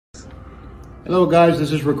Hello guys,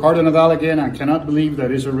 this is Ricardo Nadal again. I cannot believe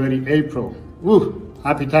that it's already April. Woo,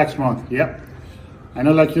 happy tax month, yep. I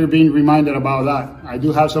know like you're being reminded about that. I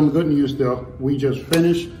do have some good news though. We just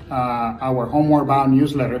finished our Homeward Bound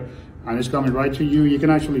newsletter and it's coming right to you. You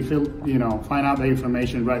can actually find out the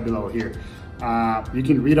information right below here. You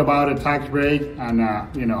can read about a tax break and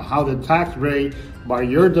how the tax rate by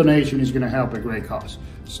your donation is gonna help a great cause.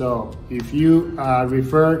 So if you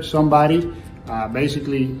refer somebody,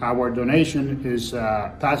 basically our donation is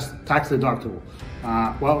tax deductible.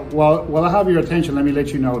 While I have your attention, let me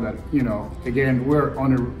let you know that, again, we're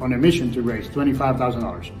on a mission to raise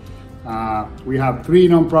 $25,000. We have 3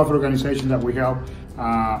 nonprofit organizations that we help.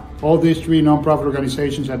 All these 3 nonprofit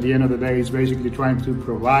organizations at the end of the day is basically trying to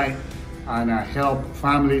provide and help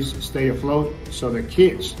families stay afloat so the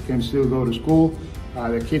kids can still go to school,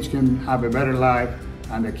 the kids can have a better life,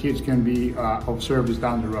 and the kids can be of service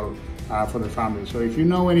down the road for the family. So if you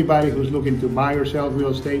know anybody who's looking to buy or sell real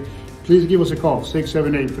estate, please give us a call,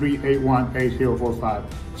 678-381-8045,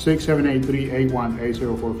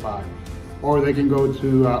 678-381-8045. Or they can go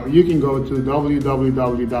to, you can go to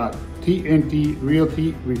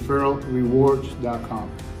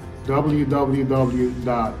www.tntrealtyreferralrewards.com,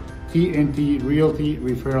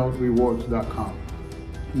 www.tntrealtyreferralrewards.com.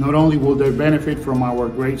 Not only will they benefit from our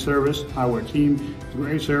great service, our team's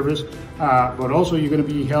great service, but also you're going to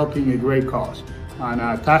be helping a great cause. And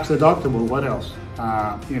tax deductible, what else?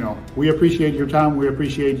 We appreciate your time, we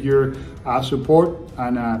appreciate your support,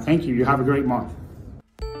 and thank you. You have a great month.